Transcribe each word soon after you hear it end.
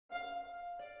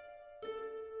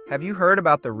Have you heard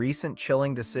about the recent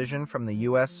chilling decision from the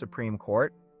U.S. Supreme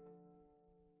Court?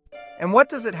 And what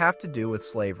does it have to do with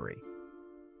slavery?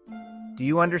 Do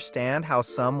you understand how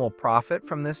some will profit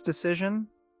from this decision?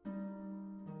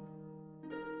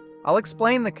 I'll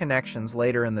explain the connections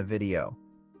later in the video.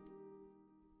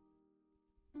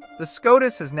 The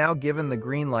SCOTUS has now given the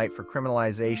green light for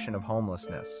criminalization of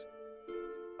homelessness.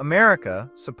 America,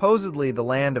 supposedly the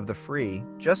land of the free,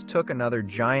 just took another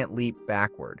giant leap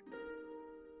backward.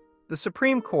 The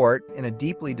Supreme Court, in a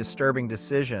deeply disturbing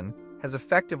decision, has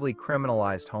effectively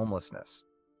criminalized homelessness.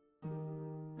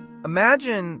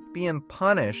 Imagine being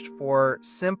punished for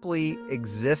simply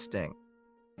existing,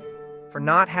 for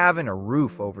not having a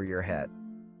roof over your head.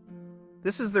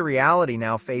 This is the reality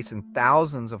now facing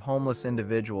thousands of homeless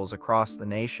individuals across the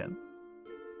nation.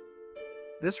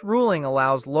 This ruling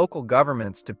allows local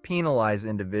governments to penalize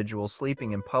individuals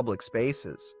sleeping in public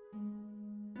spaces.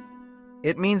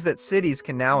 It means that cities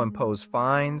can now impose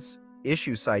fines,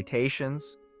 issue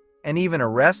citations, and even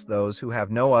arrest those who have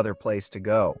no other place to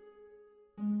go.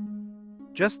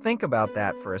 Just think about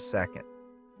that for a second.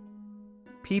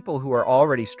 People who are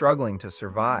already struggling to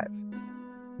survive,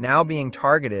 now being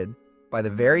targeted by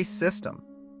the very system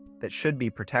that should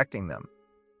be protecting them.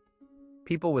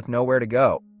 People with nowhere to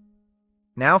go,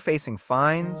 now facing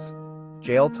fines,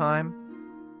 jail time,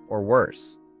 or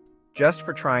worse, just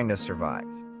for trying to survive.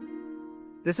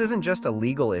 This isn't just a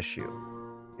legal issue,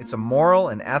 it's a moral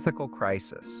and ethical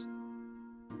crisis.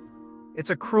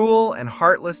 It's a cruel and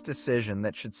heartless decision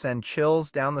that should send chills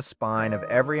down the spine of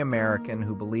every American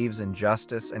who believes in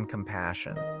justice and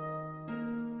compassion.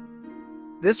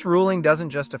 This ruling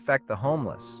doesn't just affect the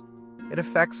homeless, it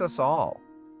affects us all.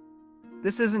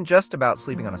 This isn't just about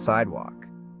sleeping on a sidewalk.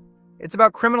 It's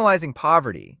about criminalizing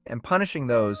poverty and punishing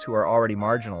those who are already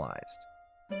marginalized.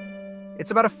 It's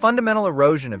about a fundamental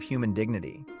erosion of human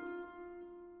dignity.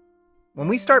 When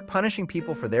we start punishing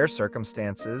people for their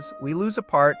circumstances, we lose a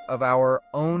part of our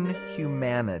own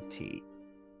humanity.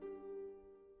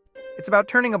 It's about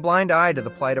turning a blind eye to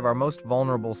the plight of our most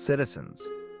vulnerable citizens.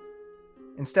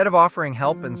 Instead of offering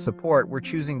help and support, we're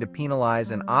choosing to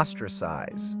penalize and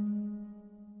ostracize.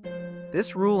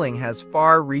 This ruling has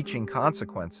far-reaching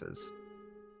consequences,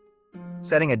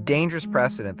 setting a dangerous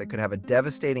precedent that could have a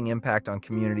devastating impact on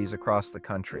communities across the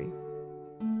country.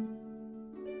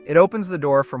 It opens the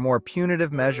door for more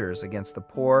punitive measures against the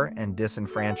poor and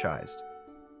disenfranchised.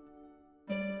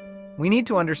 We need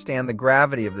to understand the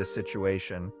gravity of this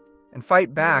situation and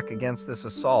fight back against this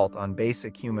assault on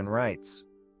basic human rights.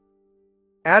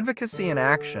 Advocacy and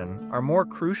action are more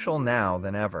crucial now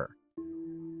than ever.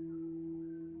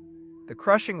 The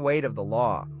crushing weight of the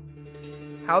law,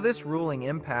 how this ruling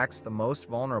impacts the most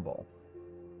vulnerable.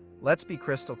 Let's be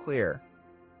crystal clear.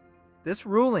 This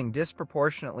ruling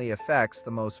disproportionately affects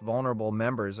the most vulnerable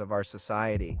members of our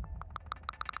society.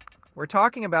 We're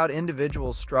talking about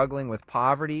individuals struggling with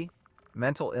poverty,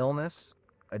 mental illness,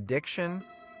 addiction,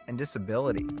 and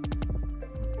disability.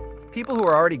 People who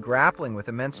are already grappling with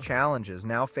immense challenges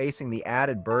now facing the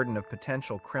added burden of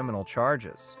potential criminal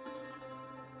charges.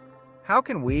 How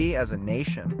can we, as a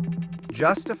nation,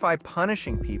 justify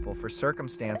punishing people for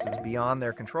circumstances beyond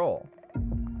their control?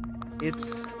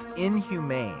 It's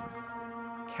inhumane,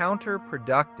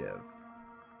 counterproductive,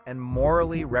 and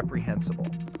morally reprehensible.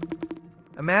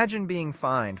 Imagine being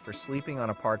fined for sleeping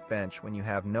on a park bench when you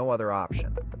have no other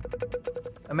option.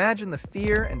 Imagine the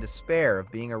fear and despair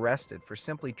of being arrested for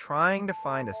simply trying to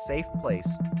find a safe place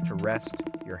to rest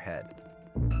your head.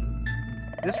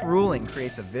 This ruling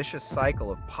creates a vicious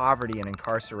cycle of poverty and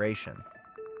incarceration,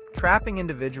 trapping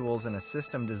individuals in a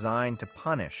system designed to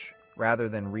punish rather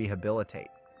than rehabilitate.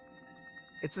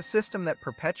 It's a system that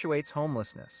perpetuates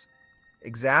homelessness,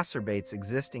 exacerbates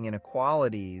existing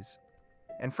inequalities,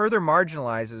 and further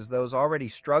marginalizes those already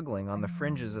struggling on the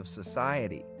fringes of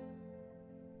society.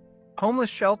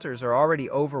 Homeless shelters are already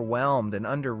overwhelmed and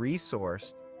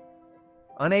under-resourced,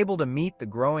 unable to meet the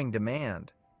growing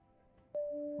demand.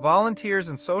 Volunteers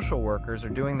and social workers are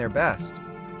doing their best,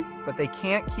 but they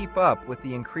can't keep up with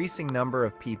the increasing number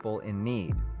of people in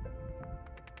need.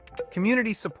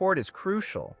 Community support is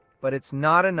crucial, but it's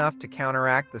not enough to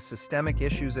counteract the systemic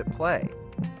issues at play.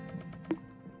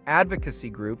 Advocacy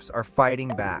groups are fighting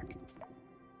back,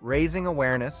 raising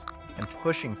awareness and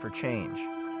pushing for change.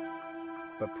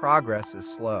 But progress is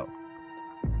slow.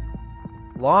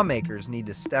 Lawmakers need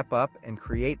to step up and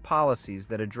create policies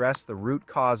that address the root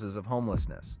causes of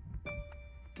homelessness,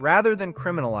 rather than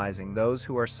criminalizing those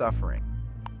who are suffering.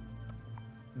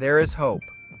 There is hope,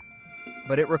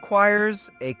 but it requires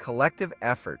a collective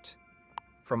effort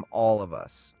from all of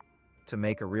us to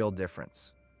make a real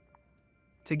difference.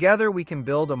 Together, we can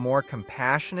build a more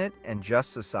compassionate and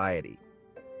just society,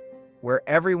 where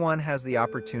everyone has the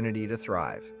opportunity to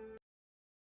thrive.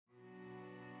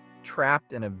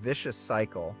 Trapped in a vicious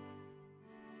cycle,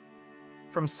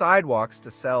 from sidewalks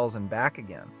to cells and back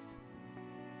again.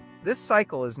 This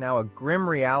cycle is now a grim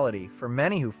reality for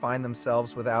many who find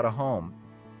themselves without a home,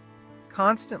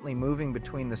 constantly moving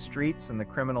between the streets and the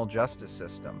criminal justice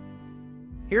system.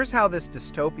 Here's how this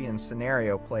dystopian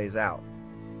scenario plays out.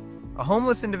 A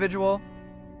homeless individual,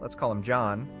 let's call him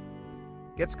John,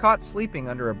 gets caught sleeping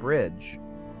under a bridge.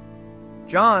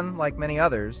 John, like many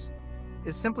others,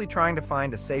 is simply trying to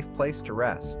find a safe place to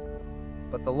rest,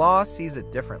 but the law sees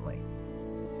it differently.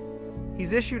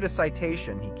 He's issued a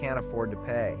citation he can't afford to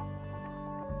pay.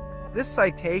 This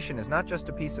citation is not just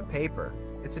a piece of paper,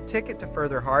 it's a ticket to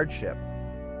further hardship,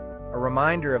 a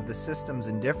reminder of the system's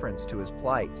indifference to his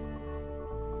plight.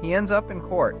 He ends up in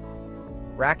court,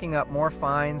 racking up more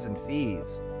fines and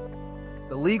fees.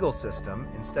 The legal system,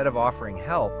 instead of offering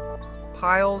help,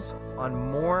 piles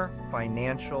on more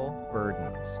financial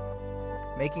burdens,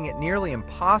 making it nearly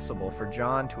impossible for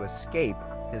John to escape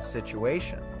his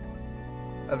situation.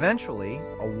 Eventually,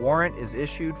 a warrant is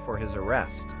issued for his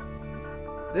arrest.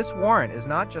 This warrant is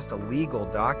not just a legal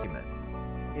document.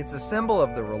 It's a symbol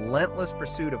of the relentless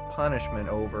pursuit of punishment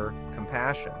over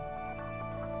compassion.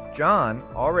 John,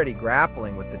 already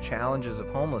grappling with the challenges of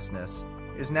homelessness,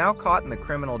 is now caught in the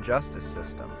criminal justice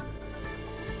system.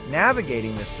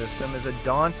 Navigating this system is a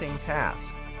daunting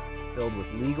task, filled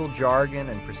with legal jargon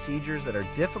and procedures that are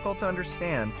difficult to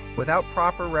understand without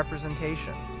proper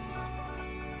representation.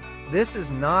 This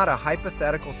is not a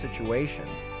hypothetical situation.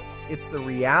 It's the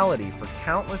reality for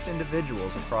countless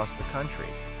individuals across the country.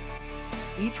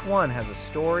 Each one has a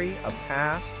story, a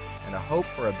past, and a hope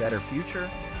for a better future,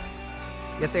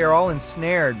 yet they are all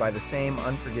ensnared by the same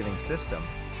unforgiving system.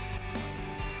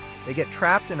 They get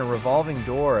trapped in a revolving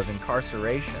door of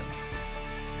incarceration,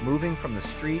 moving from the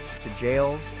streets to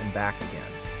jails and back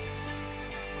again.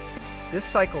 This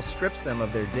cycle strips them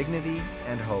of their dignity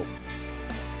and hope,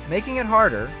 making it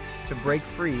harder to break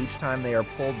free each time they are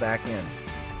pulled back in.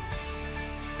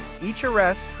 Each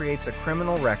arrest creates a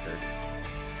criminal record,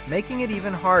 making it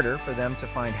even harder for them to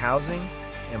find housing,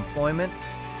 employment,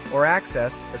 or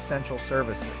access essential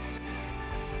services.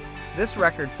 This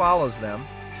record follows them,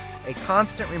 a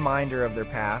constant reminder of their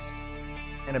past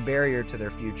and a barrier to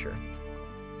their future.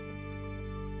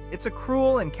 It's a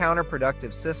cruel and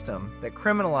counterproductive system that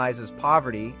criminalizes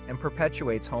poverty and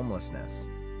perpetuates homelessness.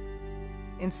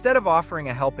 Instead of offering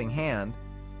a helping hand,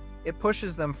 it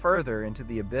pushes them further into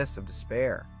the abyss of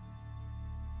despair.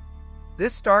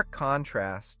 This stark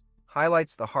contrast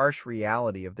highlights the harsh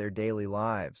reality of their daily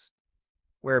lives,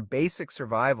 where basic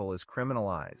survival is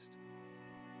criminalized.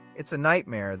 It's a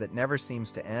nightmare that never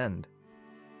seems to end.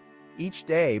 Each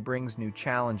day brings new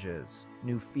challenges,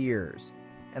 new fears,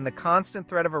 and the constant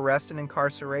threat of arrest and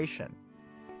incarceration.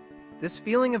 This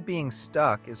feeling of being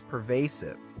stuck is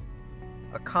pervasive,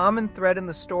 a common thread in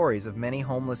the stories of many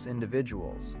homeless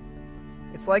individuals.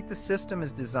 It's like the system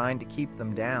is designed to keep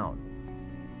them down,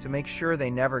 to make sure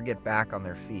they never get back on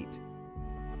their feet.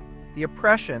 The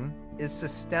oppression is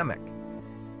systemic,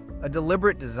 a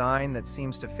deliberate design that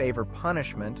seems to favor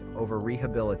punishment over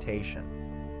rehabilitation.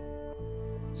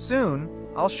 Soon,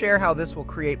 I'll share how this will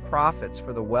create profits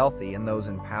for the wealthy and those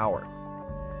in power.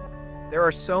 There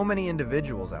are so many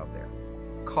individuals out there,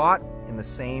 caught in the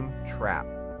same trap.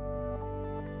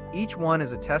 Each one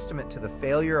is a testament to the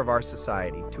failure of our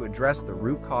society to address the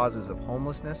root causes of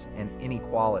homelessness and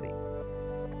inequality.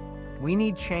 We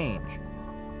need change,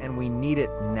 and we need it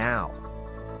now.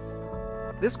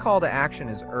 This call to action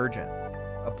is urgent,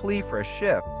 a plea for a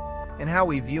shift in how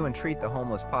we view and treat the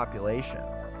homeless population.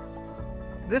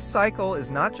 This cycle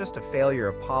is not just a failure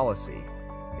of policy,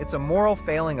 it's a moral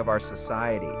failing of our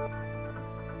society.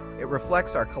 It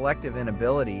reflects our collective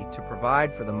inability to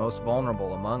provide for the most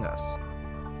vulnerable among us.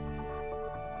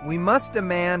 We must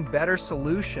demand better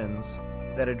solutions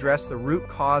that address the root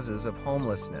causes of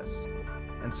homelessness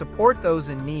and support those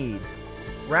in need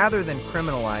rather than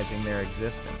criminalizing their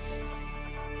existence.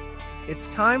 It's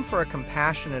time for a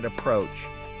compassionate approach,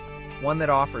 one that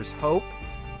offers hope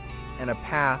and a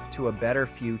path to a better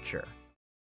future.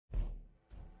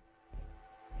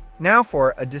 Now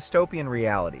for a dystopian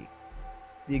reality: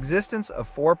 the existence of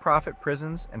for-profit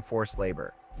prisons and forced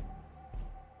labor.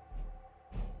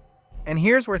 And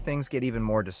here's where things get even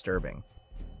more disturbing.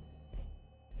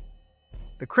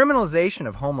 The criminalization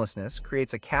of homelessness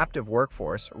creates a captive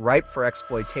workforce ripe for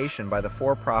exploitation by the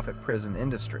for-profit prison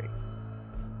industry.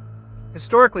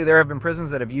 Historically, there have been prisons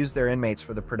that have used their inmates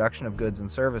for the production of goods and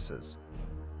services.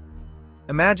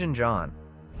 Imagine John.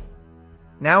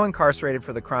 now incarcerated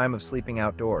for the crime of sleeping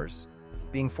outdoors,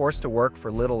 being forced to work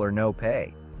for little or no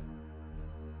pay.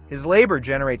 His labor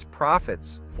generates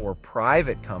profits for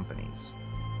private companies,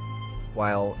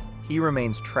 while he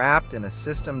remains trapped in a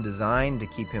system designed to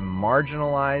keep him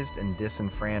marginalized and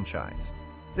disenfranchised.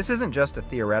 This isn't just a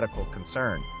theoretical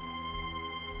concern.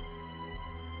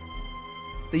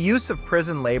 The use of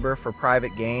prison labor for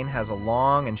private gain has a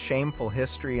long and shameful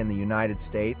history in the United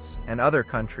States and other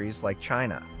countries like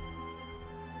China.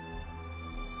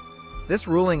 This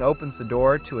ruling opens the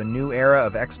door to a new era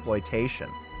of exploitation,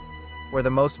 where the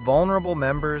most vulnerable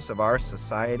members of our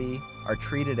society are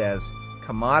treated as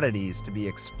commodities to be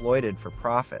exploited for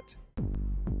profit.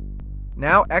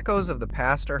 Now echoes of the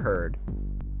past are heard.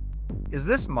 Is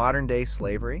this modern-day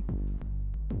slavery?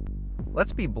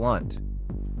 Let's be blunt.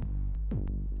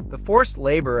 The forced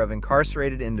labor of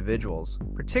incarcerated individuals,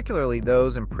 particularly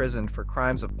those imprisoned for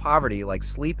crimes of poverty like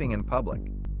sleeping in public,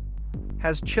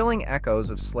 has chilling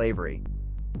echoes of slavery.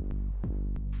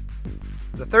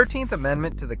 The 13th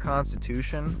Amendment to the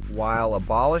Constitution, while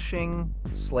abolishing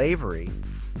slavery,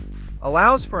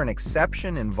 allows for an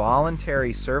exception in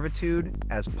voluntary servitude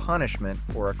as punishment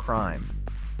for a crime.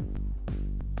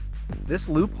 This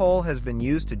loophole has been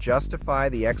used to justify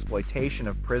the exploitation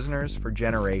of prisoners for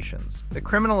generations. The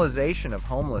criminalization of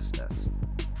homelessness,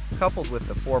 coupled with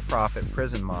the for-profit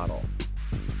prison model,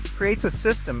 creates a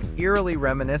system eerily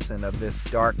reminiscent of this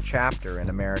dark chapter in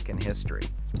American history.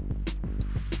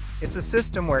 It's a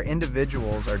system where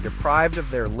individuals are deprived of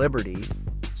their liberty,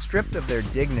 stripped of their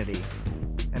dignity,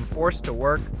 and forced to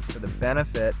work for the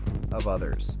benefit of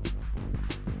others.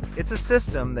 It's a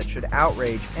system that should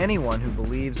outrage anyone who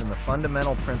believes in the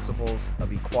fundamental principles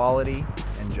of equality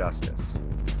and justice.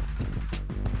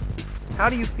 How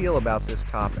do you feel about this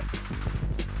topic?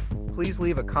 Please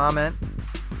leave a comment,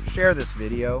 share this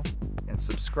video, and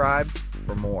subscribe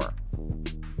for more.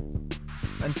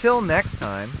 Until next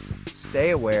time, stay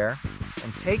aware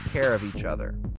and take care of each other.